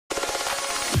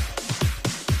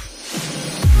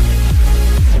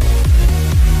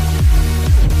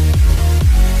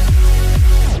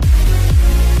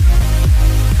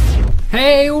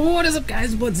What is up,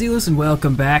 guys? BloodZelos, and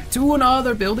welcome back to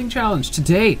another building challenge.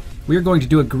 Today we are going to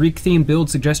do a Greek-themed build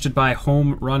suggested by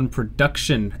Home Run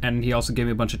Production, and he also gave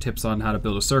me a bunch of tips on how to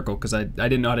build a circle because I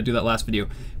didn't know how to do that last video.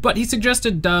 But he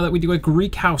suggested that we do a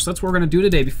Greek house. That's what we're going to do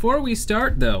today. Before we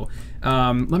start, though,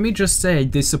 let me just say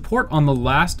the support on the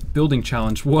last building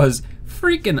challenge was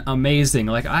freaking amazing.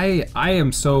 Like I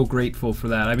am so grateful for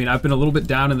that. I mean, I've been a little bit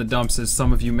down in the dumps, as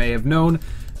some of you may have known.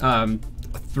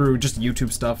 Through just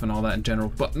YouTube stuff and all that in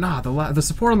general, but nah, the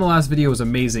support on the last video was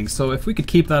amazing. So if we could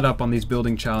keep that up on these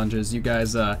building challenges, you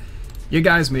guys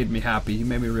made me happy. You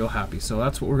made me real happy. So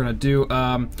that's what we're gonna do.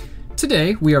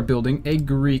 Today we are building a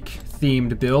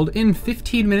Greek-themed build in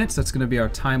 15 minutes. That's gonna be our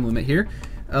time limit here.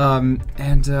 I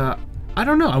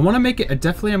don't know. I want to make it.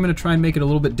 Definitely, I'm gonna try and make it a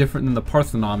little bit different than the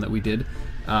Parthenon that we did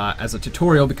as a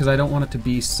tutorial, because I don't want it to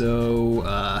be so.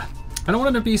 I don't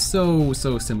want it to be so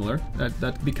similar.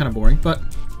 That'd be kind of boring, but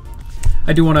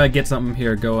I do want to get something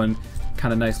here going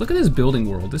kind of nice. Look at this building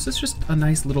world. This is just a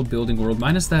nice little building world.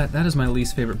 Minus that is my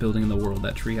least favorite building in the world,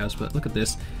 that treehouse, but look at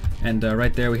this. And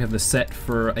right there we have the set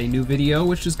for a new video,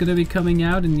 which is going to be coming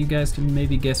out, and you guys can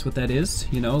maybe guess what that is.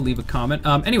 You know, leave a comment.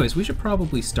 Anyways, we should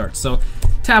probably start. So,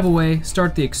 tab away,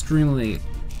 start the extremely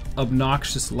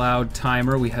obnoxious loud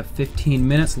timer. We have 15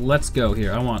 minutes. Let's go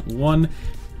here. I want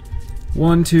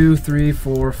 1, 2, 3,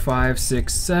 4, 5,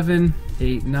 6, 7,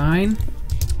 8, 9.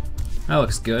 That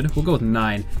looks good. We'll go with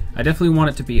 9. I definitely want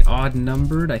it to be odd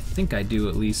numbered. I think I do,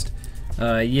 at least.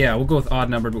 Yeah, we'll go with odd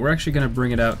numbered, but we're actually going to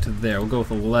bring it out to there. We'll go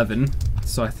with 11.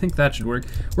 So I think that should work.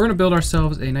 We're going to build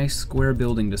ourselves a nice square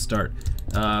building to start.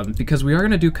 Because we are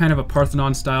going to do kind of a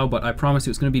Parthenon style, but I promise you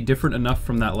it's going to be different enough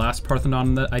from that last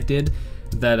Parthenon that I did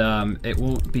that it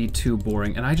won't be too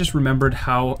boring. And I just remembered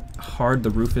how hard the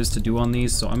roof is to do on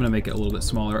these, so I'm going to make it a little bit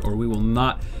smaller, or we will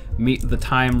not meet the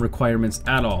time requirements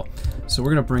at all. So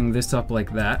we're going to bring this up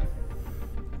like that.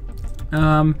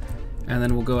 And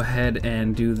then we'll go ahead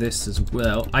and do this as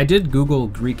well. I did Google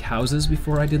Greek houses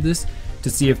before I did this to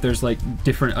see if there's like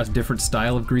a different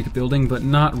style of Greek building, but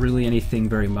not really anything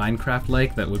very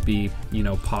Minecraft-like that would be, you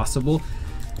know, possible.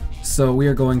 So we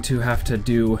are going to have to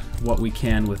do what we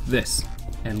can with this,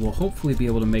 and we'll hopefully be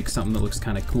able to make something that looks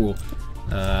kind of cool.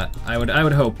 I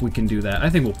would hope we can do that. I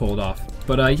think we'll pull it off.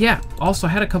 But yeah, also I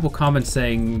had a couple comments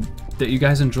saying that you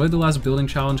guys enjoyed the last building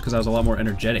challenge because I was a lot more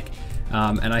energetic.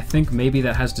 And I think maybe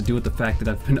that has to do with the fact that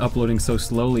I've been uploading so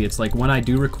slowly. It's like when I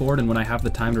do record and when I have the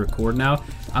time to record now,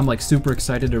 I'm like super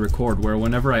excited to record, where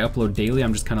whenever I upload daily,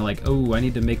 I'm just kind of like, oh, I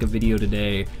need to make a video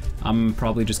today. I'm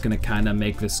probably just going to kind of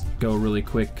make this go really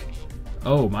quick.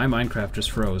 Oh, my Minecraft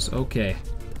just froze. Okay.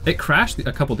 It crashed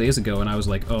a couple days ago, and I was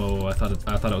like, oh, I thought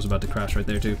it was about to crash right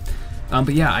there too.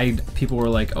 But yeah, people were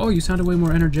like, oh, you sounded way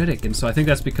more energetic, and so I think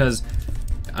that's because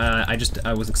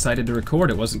I was excited to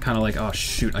record. It wasn't kind of like, oh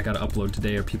shoot, I gotta upload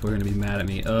today or people are gonna be mad at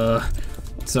me.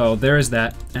 So there is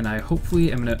that, and I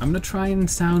hopefully I'm gonna try and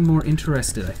sound more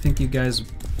interested. I think you guys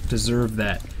deserve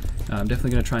that. I'm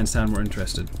definitely gonna try and sound more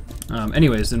interested.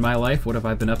 Anyways, in my life, what have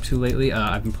I been up to lately?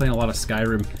 I've been playing a lot of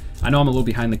Skyrim. I know I'm a little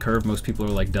behind the curve. Most people are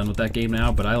like done with that game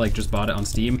now, but I like just bought it on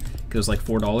Steam because it was like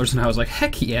 $4, and I was like,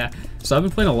 heck yeah! So I've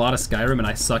been playing a lot of Skyrim, and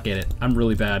I suck at it. I'm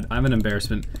really bad. I'm an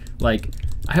embarrassment. Like,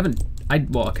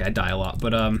 well, okay, I die a lot,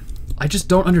 but I just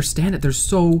don't understand it. There's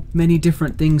so many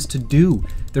different things to do.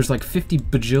 There's like 50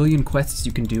 bajillion quests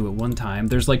you can do at one time.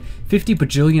 There's like 50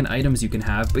 bajillion items you can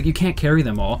have, but you can't carry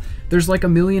them all. There's like a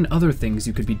million other things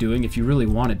you could be doing if you really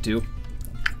wanted to.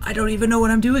 I don't even know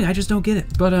what I'm doing. I just don't get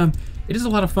it. But it is a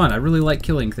lot of fun. I really like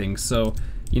killing things, so,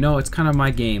 you know, it's kind of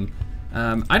my game.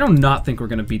 I do not think we're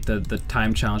going to beat the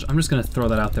time challenge. I'm just going to throw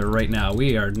that out there right now.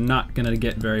 We are not going to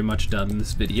get very much done in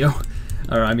this video.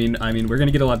 Or, I mean, we're going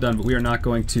to get a lot done, but we are not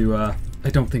going to, I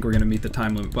don't think we're going to meet the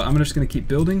time limit. But I'm just going to keep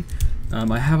building.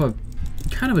 I have a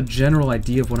kind of a general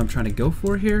idea of what I'm trying to go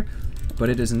for here, but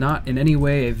it is not in any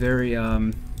way a very,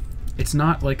 it's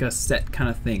not like a set kind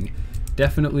of thing.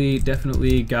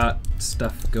 Definitely got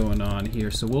stuff going on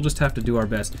here, so we'll just have to do our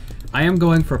best. I am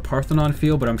going for a Parthenon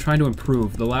feel, but I'm trying to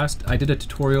improve. I did a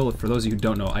tutorial, for those of you who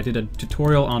don't know, I did a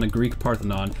tutorial on a Greek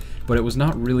Parthenon, but it was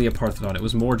not really a Parthenon. It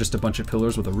was more just a bunch of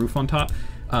pillars with a roof on top.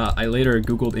 I later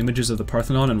Googled images of the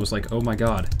Parthenon and was like, oh my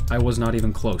god, I was not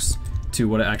even close to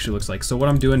what it actually looks like. So what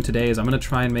I'm doing today is I'm going to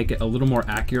try and make it a little more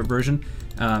accurate version.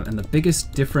 And the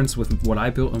biggest difference with what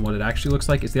I built and what it actually looks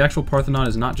like is the actual Parthenon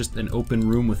is not just an open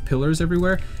room with pillars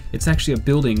everywhere. It's actually a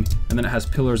building, and then it has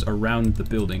pillars around the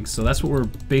building. So that's what we're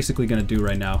basically going to do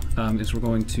right now, is we're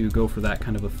going to go for that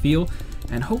kind of a feel.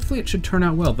 And hopefully it should turn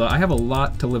out well. But I have a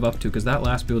lot to live up to, because that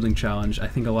last building challenge, I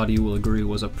think a lot of you will agree,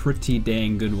 was a pretty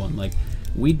dang good one. Like,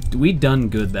 we done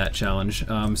good that challenge,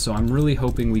 so I'm really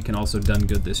hoping we can also done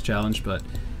good this challenge, but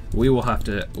we'll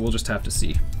just have to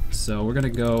see. So we're gonna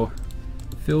go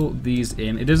fill these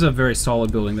in. It is a very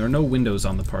solid building. There are no windows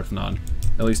on the Parthenon,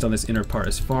 at least on this inner part,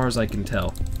 as far as I can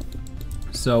tell.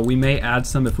 So we may add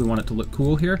some if we want it to look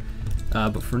cool here,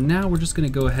 but for now we're just gonna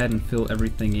go ahead and fill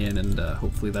everything in, and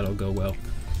hopefully that'll go well.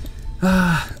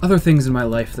 Other things in my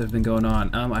life that have been going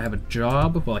on. I have a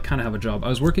job. Well, I kind of have a job. I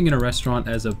was working in a restaurant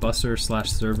as a busser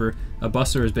slash server. A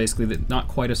busser is basically not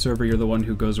quite a server. You're the one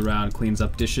who goes around, cleans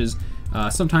up dishes.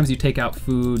 Sometimes you take out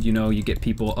food, you know, you get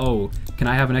people, oh, can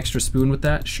I have an extra spoon with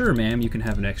that? Sure, ma'am, you can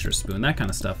have an extra spoon, that kind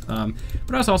of stuff.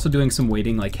 But I was also doing some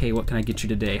waiting, like, hey, what can I get you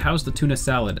today? How's the tuna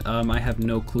salad? I have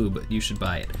no clue, but you should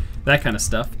buy it. That kind of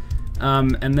stuff.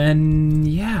 And then,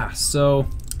 yeah, so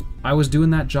I was doing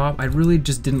that job. I really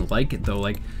just didn't like it though.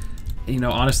 Like, you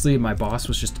know, honestly, my boss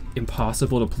was just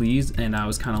impossible to please, and I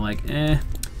was kind of like,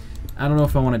 I don't know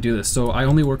if I want to do this. So I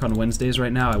only work on Wednesdays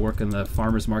right now. I work in the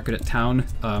farmer's market at town.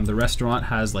 The restaurant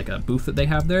has like a booth that they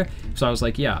have there. So I was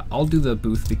like, yeah, I'll do the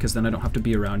booth because then I don't have to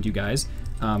be around you guys.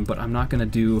 But I'm not gonna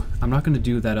do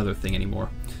that other thing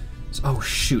anymore. So, oh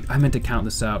shoot, I meant to count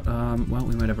this out. Well,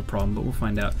 we might have a problem, but we'll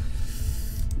find out.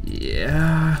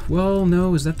 Yeah, well,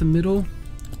 no, is that the middle?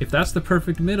 If that's the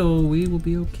perfect middle, we will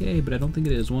be okay, but I don't think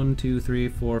it is. 1, 2, 3,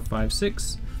 4, 5,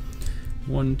 6.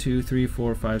 1, 2, 3,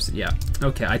 4, 5, 6. Yeah,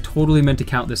 okay, I totally meant to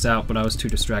count this out, but I was too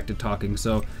distracted talking,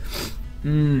 so...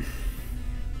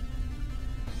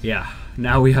 yeah,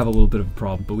 now we have a little bit of a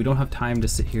problem, but we don't have time to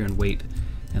sit here and wait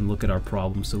and look at our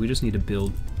problem, so we just need to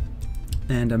build.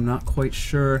 And I'm not quite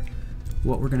sure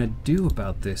what we're gonna do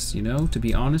about this, you know? To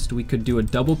be honest, we could do a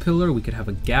double pillar, we could have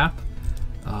a gap,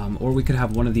 or we could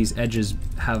have one of these edges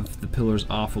have the pillars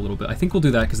off a little bit. I think we'll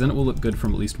do that because then it will look good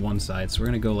from at least one side. So we're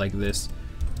gonna go like this.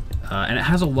 And it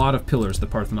has a lot of pillars, the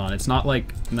Parthenon. It's not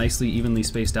like nicely evenly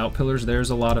spaced out pillars.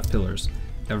 There's a lot of pillars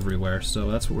everywhere.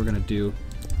 So that's what we're gonna do.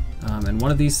 And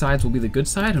one of these sides will be the good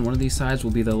side, and one of these sides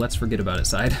will be the let's forget about it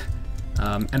side.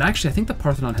 And actually, I think the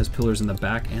Parthenon has pillars in the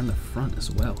back and the front as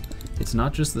well. It's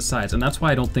not just the sides, and that's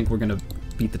why I don't think we're gonna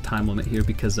beat the time limit here,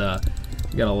 because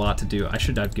we got a lot to do. I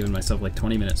should have given myself like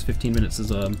 20 minutes. 15 minutes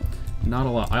is not a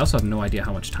lot. I also have no idea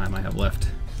how much time I have left.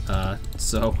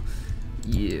 So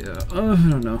yeah, I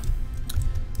don't know.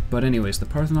 But anyways, the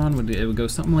Parthenon would go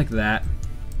something like that.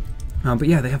 But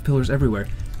yeah, they have pillars everywhere.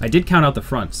 I did count out the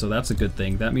front, so that's a good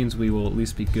thing. That means we will at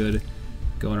least be good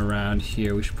going around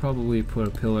here. We should probably put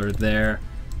a pillar there,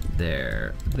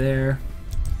 there, there,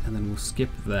 and then we'll skip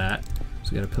that.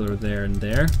 So we got a pillar there and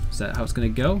there. Is that how it's gonna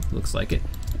go? Looks like it.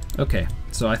 Okay,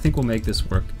 so I think we'll make this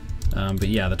work. But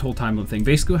yeah, the whole time limit thing.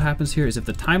 Basically what happens here is if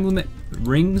the time limit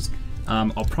rings,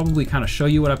 I'll probably kind of show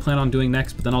you what I plan on doing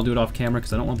next, but then I'll do it off camera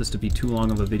because I don't want this to be too long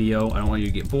of a video. I don't want you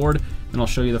to get bored. Then I'll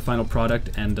show you the final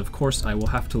product, and of course I will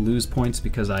have to lose points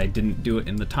because I didn't do it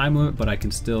in the time limit, but I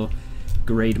can still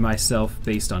grade myself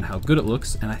based on how good it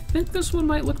looks, and I think this one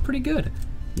might look pretty good.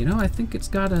 You know, I think it's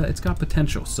got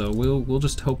potential, so we'll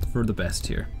just hope for the best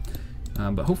here.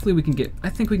 But hopefully we can get, I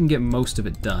think we can get most of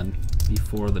it done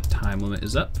before the time limit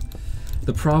is up.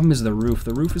 The problem is the roof.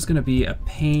 The roof is going to be a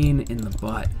pain in the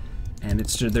butt, and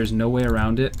it's just, there's no way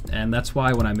around it, and that's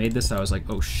why when I made this I was like,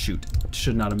 oh shoot,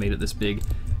 should not have made it this big,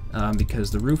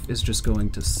 because the roof is just going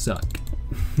to suck.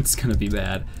 It's going to be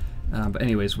bad. But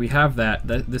anyways, we have that.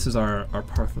 This is our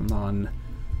Parthenon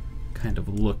kind of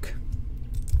look.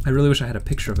 I really wish I had a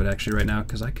picture of it actually right now,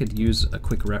 because I could use a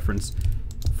quick reference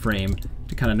frame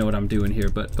to kind of know what I'm doing here,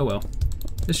 but oh well.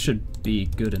 This should be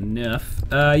good enough.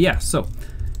 Yeah, so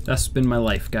that's been my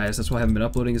life, guys. That's why I haven't been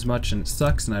uploading as much, and it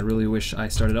sucks, and I really wish I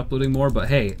started uploading more, but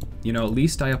hey, you know, at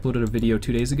least I uploaded a video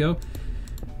 2 days ago,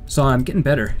 so I'm getting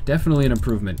better. Definitely an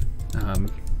improvement.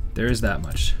 There is that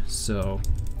much. So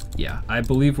yeah, I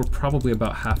believe we're probably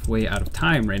about halfway out of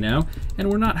time right now,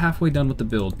 and we're not halfway done with the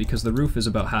build because the roof is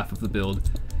about half of the build,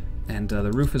 and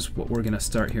the roof is what we're gonna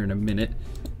start here in a minute.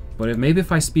 But maybe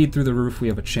if I speed through the roof, we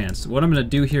have a chance. What I'm gonna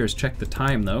do here is check the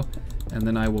time though, and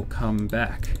then I will come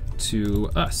back to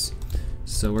us.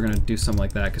 So we're gonna do something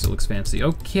like that because it looks fancy.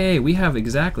 Okay, we have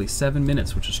exactly 7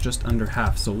 minutes, which is just under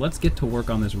half. So let's get to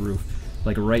work on this roof,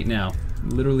 like right now.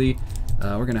 Literally,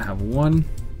 we're gonna have 1,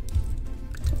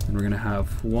 and we're gonna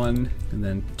have 1, and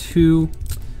then 2,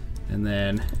 and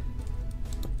then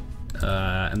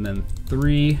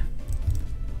 3.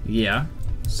 Yeah.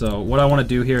 So what I want to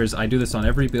do here is I do this on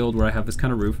every build where I have this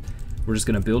kind of roof. We're just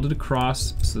gonna build it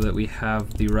across so that we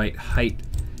have the right height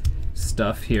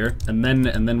stuff here, and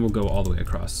then we'll go all the way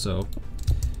across. So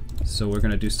we're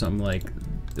gonna do something like,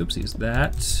 oopsies,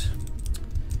 that,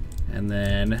 and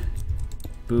then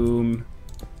boom,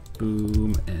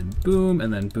 boom, and boom,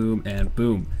 and then boom and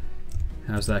boom.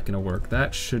 How's that gonna work?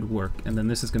 That should work. And then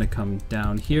this is gonna come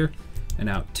down here, and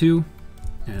out 2,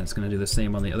 and it's going to do the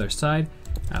same on the other side,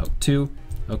 out 2.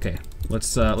 Okay,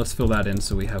 let's fill that in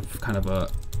so we have kind of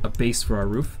a base for our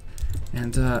roof.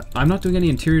 And I'm not doing any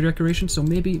interior decoration, so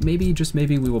maybe, just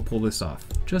maybe we will pull this off.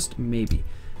 Just maybe.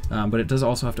 But it does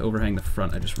also have to overhang the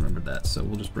front, I just remembered that. So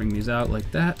we'll just bring these out like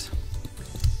that,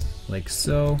 like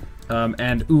so.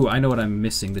 And ooh, I know what I'm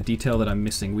missing, the detail that I'm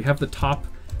missing. We have the top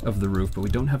of the roof, but we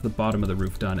don't have the bottom of the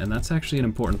roof done, and that's actually an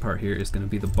important part here, is going to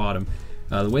be the bottom.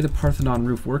 The way the Parthenon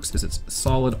roof works is it's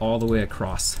solid all the way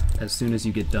across as soon as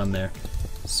you get done there.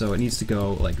 So it needs to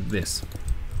go like this.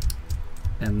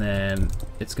 And then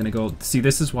it's going to go, see,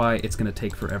 this is why it's going to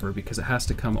take forever, because it has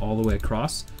to come all the way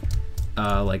across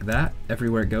like that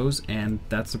everywhere it goes, and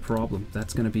that's a problem.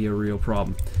 That's going to be a real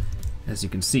problem, as you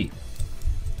can see.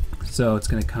 So it's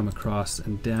going to come across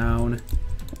and down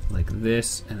like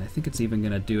this, and I think it's even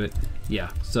going to do it,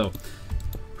 yeah. So,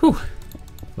 whew,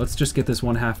 let's just get this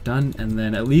one half done, and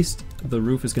then at least the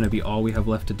roof is going to be all we have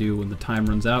left to do when the time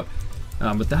runs out.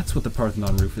 But that's what the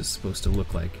Parthenon roof is supposed to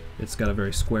look like. It's got a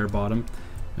very square bottom,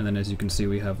 and then as you can see,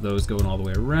 we have those going all the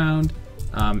way around.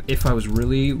 If I was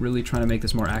really trying to make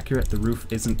this more accurate, the roof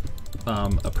isn't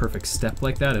a perfect step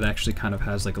like that. It actually kind of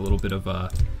has like a little bit of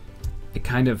it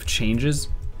kind of changes,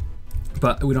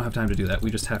 but we don't have time to do that. We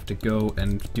just have to go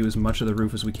and do as much of the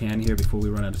roof as we can here before we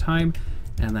run out of time,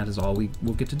 and that is all we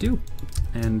will get to do.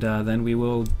 And then we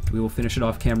will finish it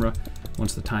off camera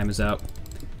once the time is out.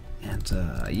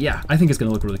 And yeah, I think it's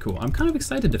gonna look really cool. I'm kind of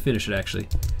excited to finish it, actually.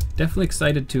 Definitely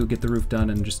excited to get the roof done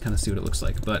and just kind of see what it looks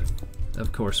like. But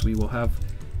of course, we will have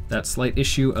that slight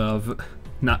issue of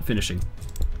not finishing.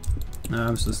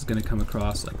 So this is gonna come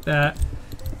across like that,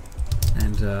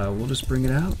 and we'll just bring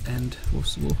it out, and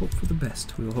we'll hope for the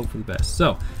best. We will hope for the best.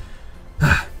 So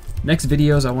next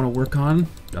videos I want to work on,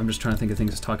 I'm just trying to think of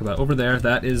things to talk about. Over there,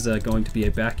 that is going to be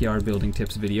a backyard building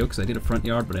tips video, because I did a front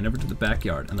yard, but I never did the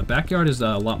backyard. And the backyard is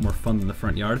a lot more fun than the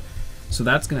front yard, so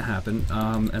that's going to happen.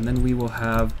 And then we will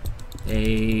have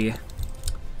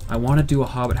I want to do a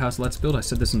Hobbit House Let's Build. I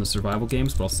said this in the survival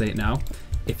games, but I'll say it now.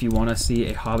 If you want to see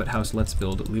a Hobbit House Let's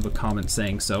Build, leave a comment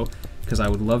saying so, because I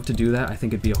would love to do that. I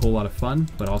think it'd be a whole lot of fun,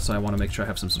 but also I want to make sure I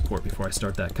have some support before I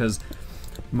start that, because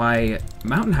my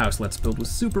Mountain House Let's Build was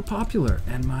super popular,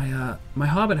 and my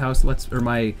Hobbit House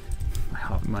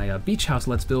my Beach House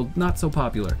Let's Build not so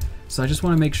popular. So I just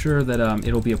want to make sure that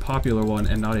it'll be a popular one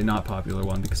and not a not popular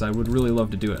one, because I would really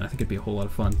love to do it, and I think it'd be a whole lot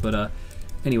of fun. But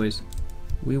anyways,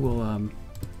 we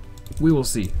will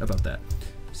see about that.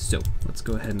 So let's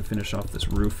go ahead and finish off this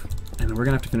roof, and we're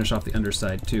gonna have to finish off the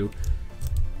underside too.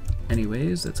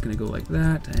 Anyways, that's gonna go like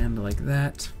that and like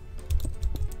that.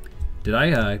 Did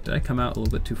I come out a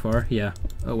little bit too far? Yeah.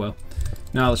 Oh well.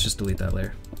 Now let's just delete that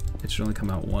layer. It should only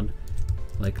come out one,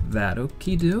 like that.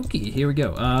 Okie dokie. Here we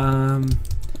go.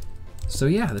 So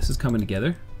yeah, this is coming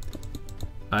together.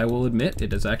 I will admit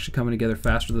it is actually coming together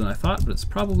faster than I thought, but it's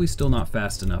probably still not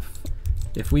fast enough.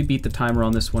 If we beat the timer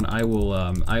on this one, I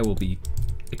will be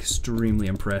extremely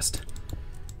impressed.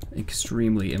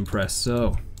 Extremely impressed.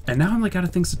 So, and now I'm like out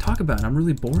of things to talk about. I'm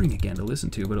really boring again to listen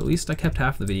to, but at least I kept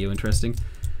half the video interesting.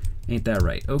 Ain't that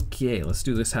right? Okay, let's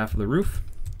do this half of the roof.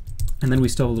 And then we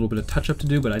still have a little bit of touch-up to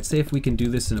do, but I'd say if we can do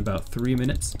this in about 3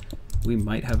 minutes, we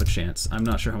might have a chance. I'm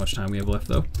not sure how much time we have left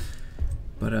though,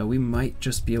 but we might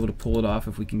just be able to pull it off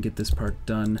if we can get this part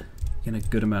done in a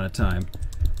good amount of time.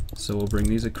 So we'll bring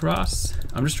these across.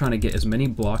 I'm just trying to get as many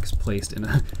blocks placed in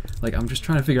a, like, I'm just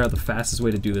trying to figure out the fastest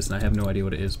way to do this, and I have no idea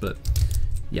what it is, but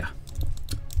yeah.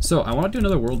 So I want to do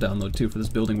another world download too for this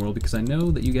building world, because I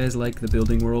know that you guys like the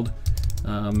building world.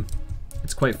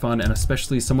 It's quite fun, and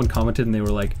especially someone commented and they were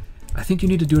like, I think you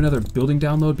need to do another building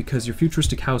download because your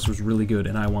futuristic house was really good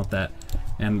and I want that.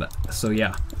 And so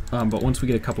yeah, but once we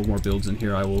get a couple more builds in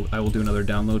here, I will do another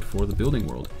download for the building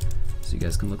world. So you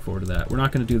guys can look forward to that. We're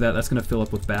not going to do that. That's going to fill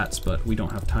up with bats, but we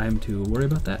don't have time to worry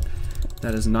about that.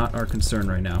 That is not our concern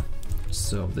right now.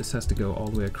 So this has to go all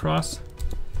the way across,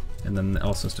 and then it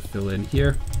also has to fill in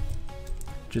here.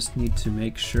 Just need to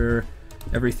make sure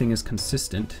everything is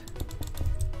consistent.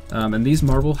 And these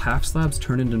marble half slabs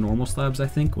turn into normal slabs, I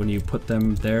think, when you put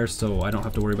them there, so I don't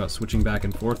have to worry about switching back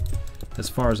and forth, as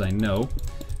far as I know.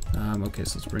 Okay,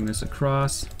 so let's bring this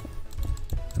across,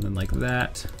 and then like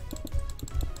that.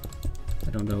 I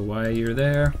don't know why you're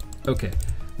there. Okay,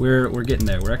 we're getting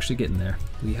there. We're actually getting there.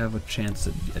 We have a chance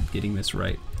at getting this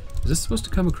right. Is this supposed to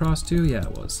come across too? Yeah,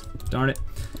 it was. Darn it.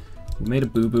 We made a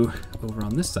boo-boo over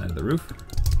on this side of the roof.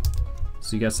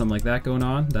 So you got something like that going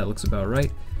on. That looks about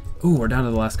right. Ooh, we're down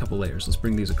to the last couple layers. Let's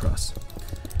bring these across.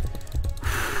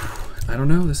 I don't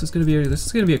know. This is gonna be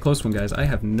a close one, guys. I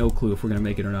have no clue if we're gonna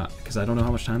make it or not, because I don't know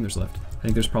how much time there's left. I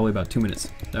think there's probably about 2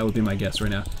 minutes. That would be my guess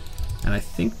right now. And I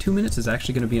think 2 minutes is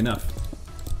actually going to be enough.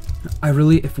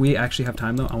 If we actually have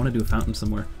time though, I want to do a fountain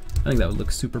somewhere. I think that would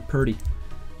look super pretty.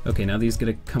 Okay, now these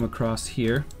gonna come across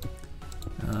here,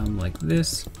 like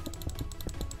this.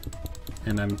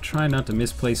 And I'm trying not to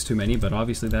misplace too many, but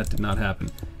obviously that did not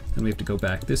happen. Then we have to go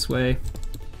back this way.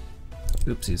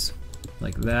 Oopsies.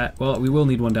 Like that. Well, we will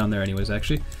need one down there anyways,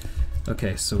 actually.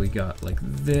 Okay, so we got like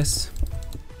this.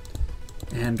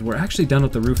 And we're actually done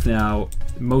with the roof now,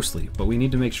 mostly, but we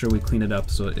need to make sure we clean it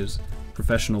up so it is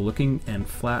professional looking and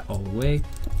flat all the way.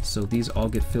 So these all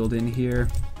get filled in here.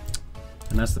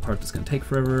 And that's the part that's going to take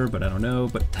forever, but I don't know.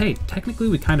 But hey, technically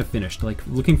we kind of finished. Like,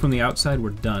 looking from the outside,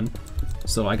 we're done.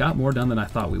 So I got more done than I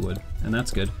thought we would, and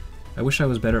that's good. I wish I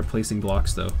was better at placing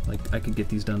blocks, though. Like, I could get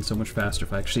these done so much faster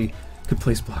if I actually could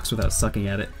place blocks without sucking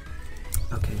at it.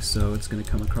 Okay, so it's going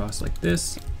to come across like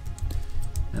this.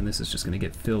 And this is just going to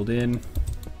get filled in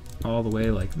all the way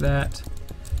like that.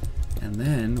 And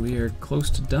then we are close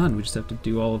to done. We just have to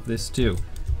do all of this, too.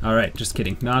 All right, just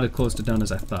kidding. Not as close to done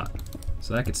as I thought.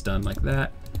 So that gets done like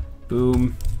that.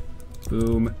 Boom,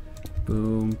 boom,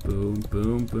 boom, boom,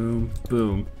 boom, boom,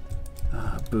 boom,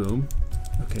 boom.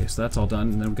 Okay, so that's all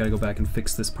done, and then we've got to go back and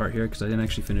fix this part here because I didn't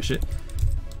actually finish it.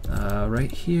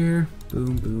 Right here,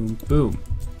 boom, boom, boom.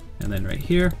 And then right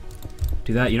here,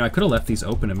 do that. You know, I could have left these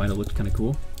open. It might have looked kind of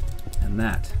cool. And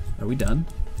that. Are we done?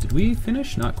 Did we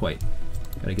finish? Not quite.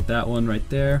 Gotta get that one right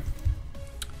there.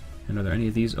 And are there any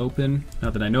of these open?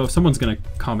 Not that I know. If someone's gonna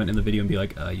comment in the video and be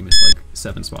like, you missed like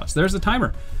 7 spots. There's the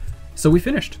timer. So we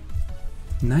finished.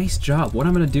 Nice job. What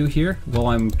I'm gonna do here, while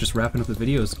I'm just wrapping up the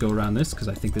video, is go around this because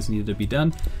I think this needed to be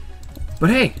done.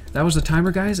 But hey, that was the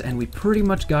timer, guys, and we pretty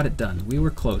much got it done. We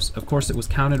were close. Of course, it was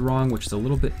counted wrong, which is a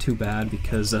little bit too bad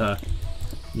because,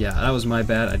 yeah, that was my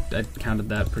bad. I counted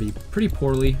that pretty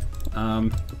poorly.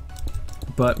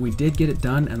 But we did get it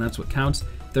done, and that's what counts.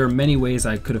 There are many ways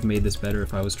I could have made this better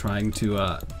if I was trying to,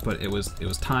 but it was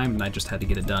time, and I just had to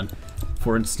get it done.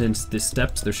 For instance, the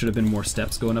steps, there should have been more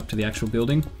steps going up to the actual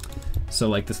building. So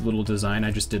like this little design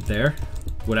I just did there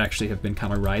would actually have been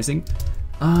kind of rising.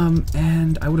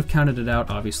 And I would have counted it out,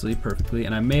 obviously, perfectly,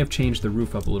 and I may have changed the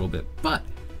roof up a little bit. But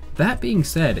that being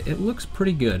said, it looks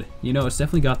pretty good. You know, it's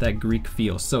definitely got that Greek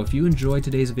feel. So if you enjoyed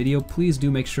today's video, please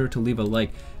do make sure to leave a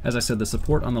like. As I said, the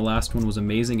support on the last one was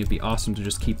amazing. It'd be awesome to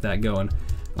just keep that going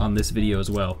on this video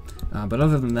as well. But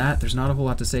other than that, there's not a whole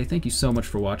lot to say. Thank you so much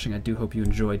for watching. I do hope you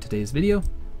enjoyed today's video.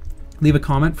 Leave a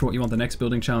comment for what you want the next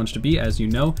building challenge to be. As you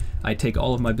know, I take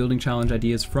all of my building challenge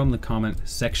ideas from the comment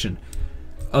section.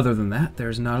 Other than that,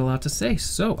 there's not a lot to say.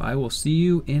 So I will see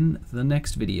you in the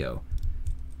next video.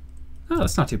 Oh,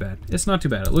 that's not too bad. It's not too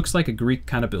bad. It looks like a Greek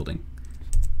kind of building.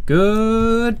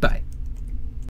 Goodbye.